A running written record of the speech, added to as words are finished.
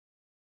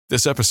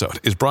This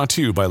episode is brought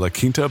to you by La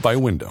Quinta by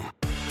Wyndham.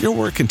 Your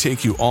work can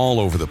take you all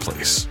over the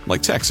place,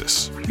 like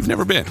Texas. You've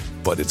never been,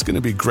 but it's going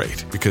to be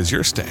great because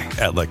you're staying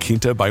at La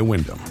Quinta by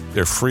Wyndham.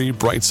 Their free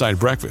Bright Side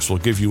breakfast will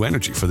give you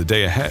energy for the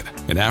day ahead.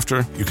 And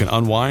after, you can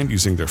unwind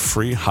using their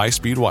free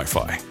high-speed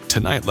Wi-Fi.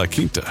 Tonight, La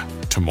Quinta.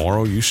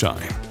 Tomorrow, you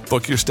shine.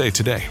 Book your stay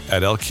today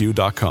at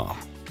lq.com.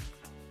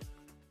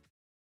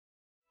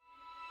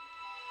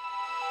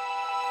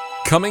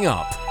 Coming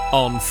up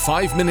on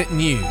 5 Minute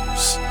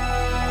News.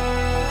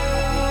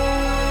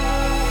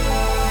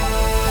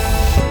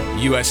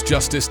 US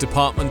Justice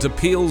Department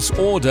appeals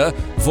order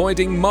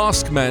voiding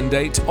mask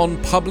mandate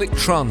on public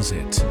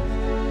transit.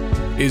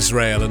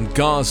 Israel and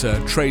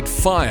Gaza trade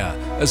fire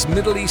as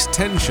Middle East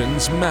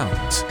tensions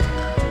mount.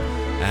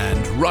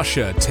 And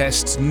Russia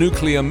tests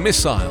nuclear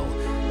missile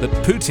that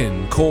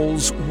Putin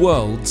calls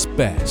world's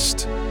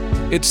best.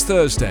 It's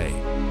Thursday,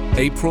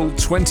 April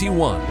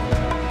 21.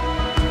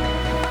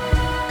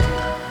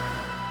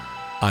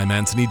 I'm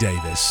Anthony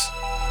Davis.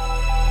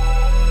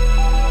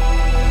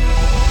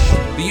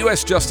 The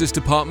US Justice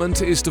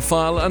Department is to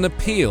file an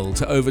appeal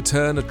to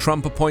overturn a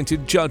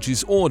Trump-appointed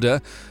judge's order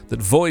that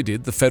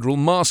voided the federal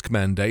mask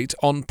mandate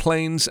on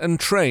planes and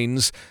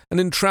trains and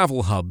in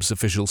travel hubs,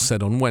 officials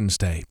said on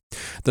Wednesday.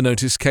 The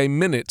notice came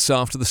minutes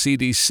after the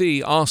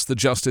CDC asked the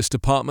Justice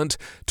Department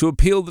to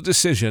appeal the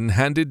decision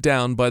handed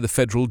down by the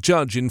federal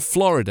judge in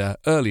Florida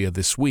earlier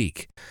this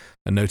week.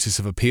 A notice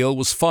of appeal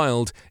was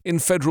filed in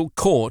federal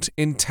court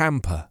in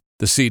Tampa.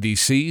 The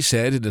CDC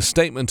said in a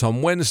statement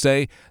on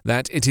Wednesday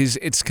that it is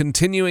its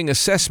continuing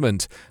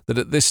assessment that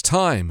at this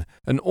time,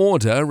 an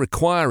order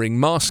requiring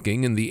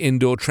masking in the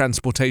indoor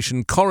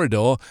transportation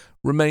corridor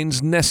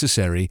remains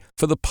necessary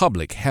for the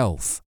public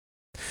health.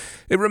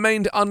 It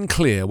remained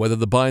unclear whether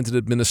the Biden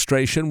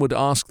administration would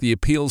ask the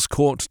appeals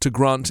court to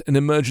grant an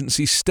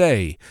emergency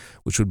stay,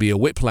 which would be a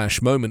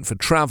whiplash moment for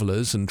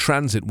travelers and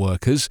transit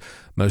workers.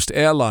 Most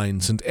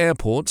airlines and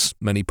airports,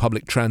 many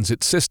public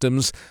transit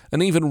systems,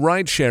 and even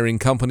ride-sharing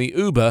company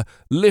Uber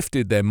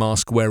lifted their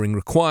mask-wearing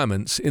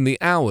requirements in the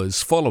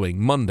hours following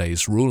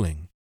Monday's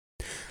ruling.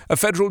 A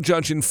federal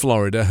judge in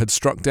Florida had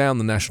struck down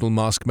the national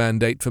mask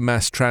mandate for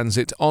mass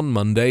transit on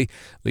Monday,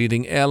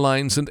 leading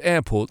airlines and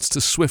airports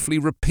to swiftly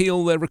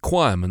repeal their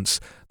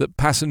requirements that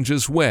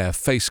passengers wear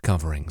face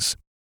coverings.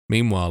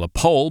 Meanwhile, a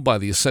poll by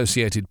the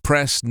Associated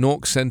Press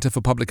NORC Center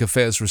for Public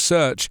Affairs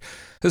Research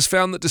has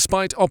found that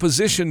despite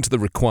opposition to the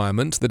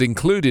requirement that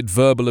included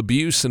verbal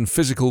abuse and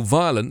physical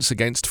violence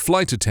against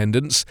flight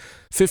attendants,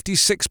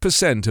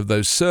 56% of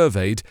those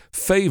surveyed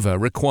favor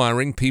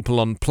requiring people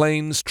on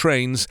planes,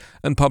 trains,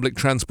 and public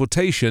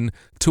transportation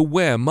to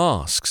wear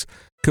masks,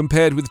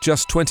 compared with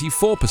just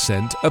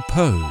 24%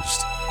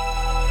 opposed.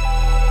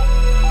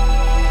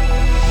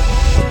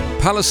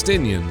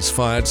 Palestinians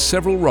fired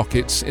several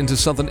rockets into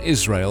southern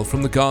Israel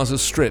from the Gaza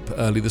Strip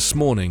early this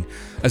morning,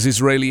 as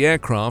Israeli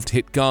aircraft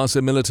hit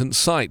Gaza militant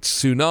sites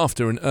soon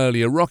after an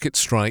earlier rocket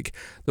strike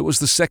that was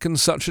the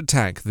second such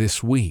attack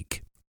this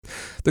week.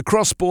 The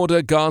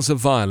cross-border Gaza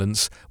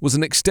violence was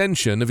an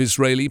extension of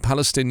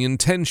Israeli-Palestinian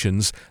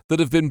tensions that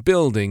have been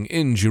building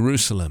in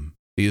Jerusalem.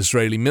 The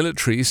Israeli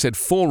military said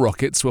 4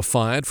 rockets were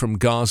fired from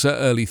Gaza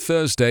early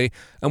Thursday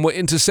and were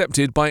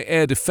intercepted by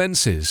air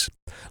defenses.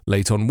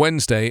 Late on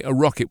Wednesday, a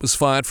rocket was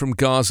fired from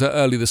Gaza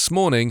early this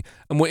morning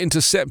and were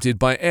intercepted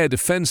by air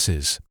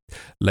defenses.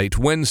 Late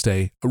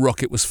Wednesday, a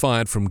rocket was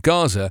fired from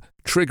Gaza,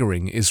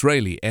 triggering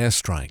Israeli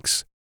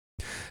airstrikes.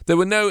 There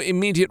were no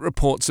immediate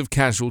reports of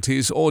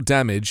casualties or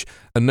damage,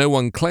 and no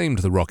one claimed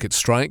the rocket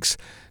strikes.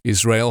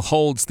 Israel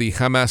holds the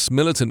Hamas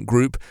militant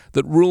group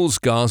that rules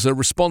Gaza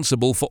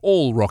responsible for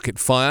all rocket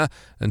fire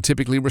and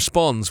typically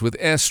responds with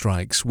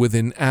airstrikes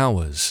within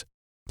hours.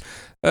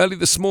 Early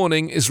this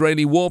morning,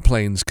 Israeli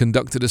warplanes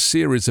conducted a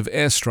series of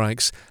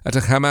airstrikes at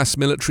a Hamas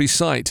military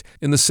site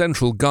in the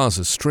central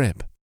Gaza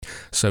Strip.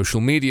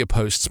 Social media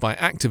posts by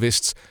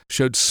activists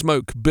showed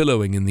smoke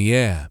billowing in the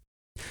air.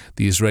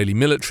 The Israeli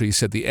military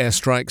said the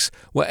airstrikes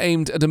were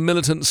aimed at a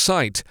militant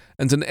site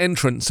and an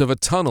entrance of a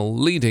tunnel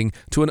leading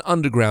to an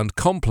underground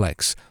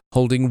complex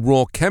holding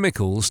raw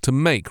chemicals to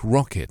make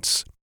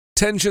rockets.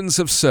 Tensions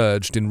have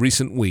surged in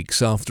recent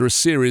weeks after a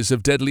series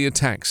of deadly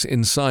attacks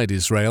inside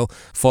Israel,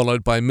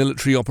 followed by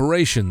military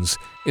operations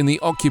in the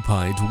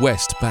occupied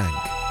West Bank.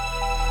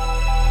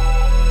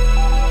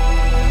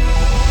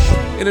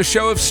 In a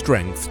show of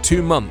strength,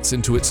 2 months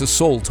into its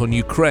assault on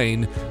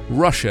Ukraine,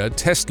 Russia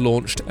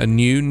test-launched a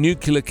new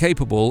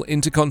nuclear-capable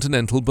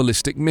intercontinental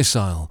ballistic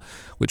missile,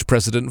 which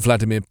President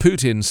Vladimir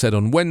Putin said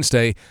on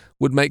Wednesday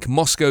would make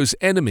Moscow's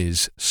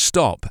enemies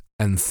stop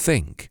and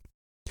think.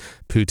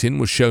 Putin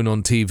was shown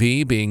on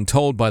TV being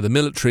told by the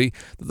military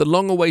that the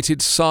long-awaited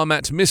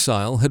Sarmat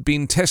missile had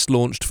been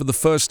test-launched for the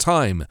first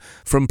time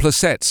from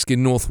Plesetsk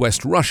in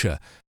northwest Russia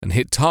and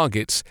hit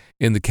targets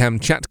in the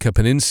Kamchatka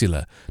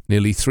Peninsula,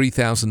 nearly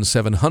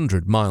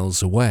 3,700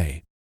 miles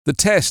away. The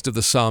test of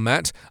the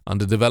Sarmat,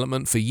 under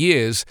development for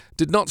years,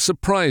 did not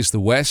surprise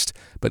the West,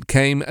 but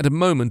came at a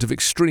moment of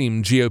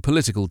extreme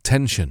geopolitical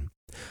tension.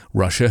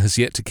 Russia has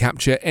yet to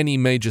capture any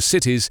major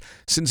cities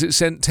since it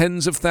sent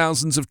tens of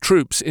thousands of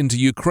troops into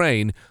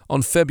Ukraine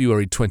on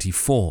February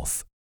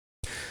 24th.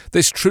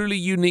 This truly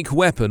unique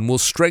weapon will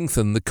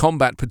strengthen the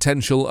combat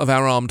potential of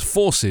our armed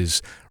forces,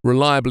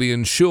 reliably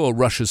ensure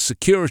Russia's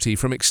security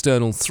from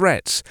external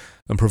threats,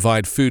 and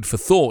provide food for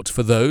thought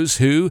for those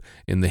who,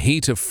 in the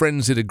heat of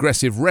frenzied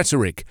aggressive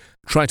rhetoric,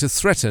 try to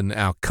threaten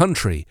our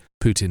country,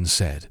 Putin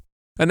said.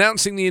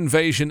 Announcing the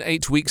invasion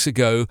 8 weeks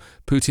ago,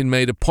 Putin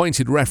made a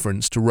pointed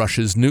reference to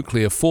Russia's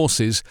nuclear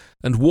forces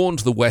and warned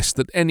the West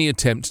that any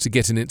attempt to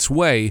get in its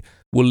way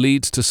will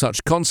lead to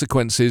such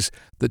consequences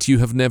that you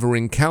have never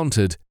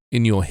encountered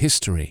in your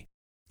history.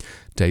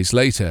 Days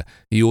later,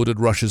 he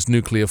ordered Russia's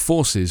nuclear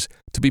forces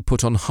to be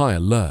put on high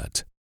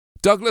alert.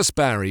 Douglas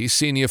Barry,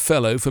 Senior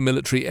Fellow for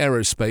Military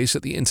Aerospace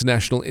at the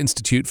International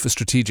Institute for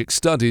Strategic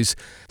Studies,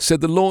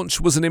 said the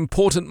launch was an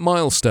important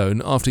milestone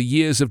after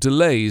years of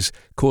delays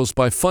caused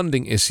by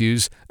funding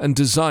issues and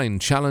design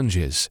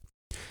challenges.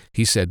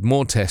 He said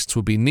more tests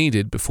would be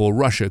needed before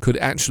Russia could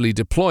actually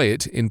deploy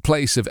it in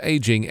place of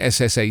aging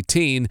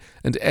SS-18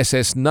 and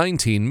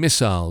SS-19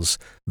 missiles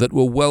that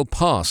were well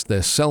past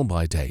their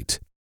sell-by date.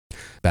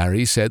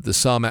 Barry said the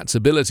Sarmat's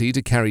ability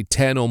to carry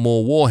 10 or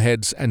more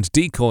warheads and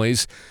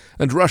decoys,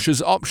 and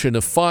Russia's option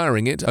of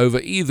firing it over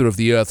either of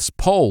the Earth's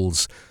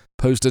poles,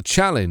 posed a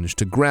challenge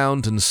to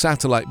ground and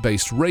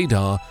satellite-based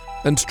radar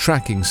and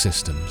tracking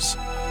systems.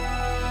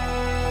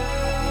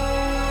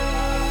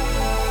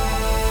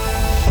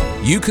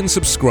 You can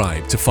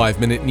subscribe to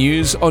 5-Minute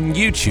News on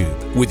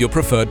YouTube with your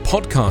preferred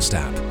podcast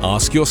app.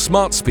 Ask your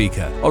smart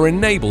speaker or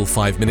enable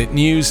 5-Minute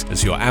News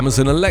as your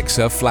Amazon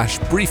Alexa flash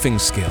briefing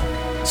skill.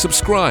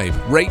 Subscribe,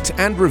 rate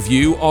and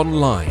review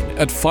online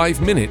at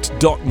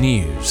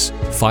 5minute.news.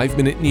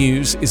 5-Minute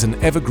News is an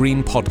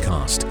evergreen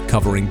podcast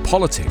covering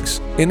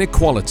politics,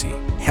 inequality,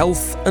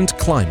 health and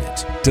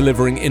climate,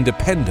 delivering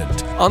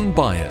independent,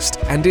 unbiased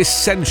and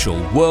essential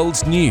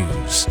world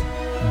news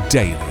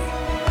daily.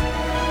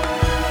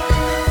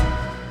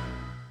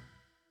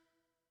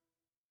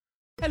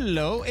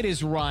 Hello, it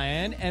is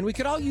Ryan, and we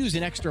could all use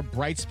an extra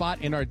bright spot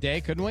in our day,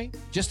 couldn't we?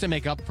 Just to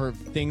make up for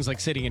things like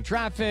sitting in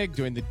traffic,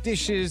 doing the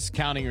dishes,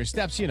 counting your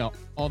steps,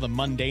 all the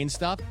mundane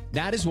stuff.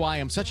 That is why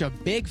I'm such a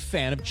big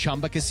fan of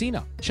Chumba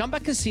Casino. Chumba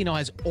Casino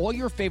has all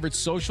your favorite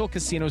social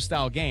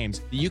casino-style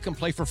games that you can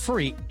play for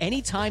free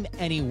anytime,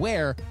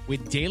 anywhere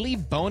with daily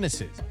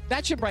bonuses.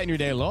 That should brighten your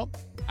day a little.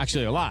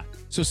 Actually, a lot.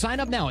 So sign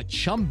up now at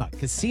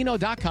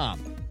ChumbaCasino.com.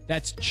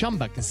 That's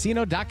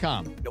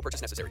ChumbaCasino.com. No purchase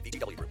necessary.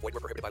 VGW Group. Void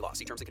where prohibited by law.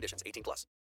 See terms and conditions. 18+.